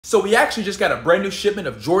So we actually just got a brand new shipment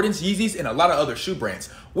of Jordans, Yeezys, and a lot of other shoe brands.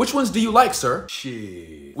 Which ones do you like, sir?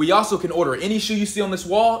 Shit. We also can order any shoe you see on this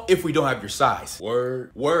wall if we don't have your size. Word.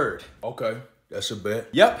 Word. Okay, that's a bet.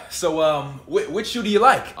 Yep, so which shoe do you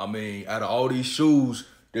like? I mean, out of all these shoes,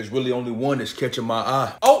 there's really only one that's catching my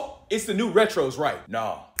eye. Oh, it's the new retros, right?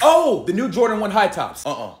 Nah. Oh, the new Jordan 1 high tops.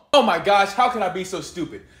 Oh my gosh, how can I be so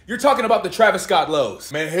stupid? You're talking about the Travis Scott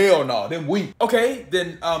lows. Man, hell no, them weak. Okay,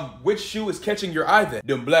 then which shoe is catching your eye then?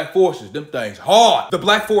 Them Black Forces, them things hard. The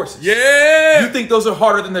Black Forces. Yeah! You think those are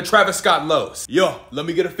harder than the Travis Scott lows? Yo, let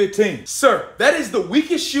me get a 15. Sir, that is the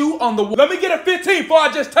weakest shoe on the wall. Let me get a 15 before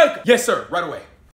I just take it. Yes, sir, right away.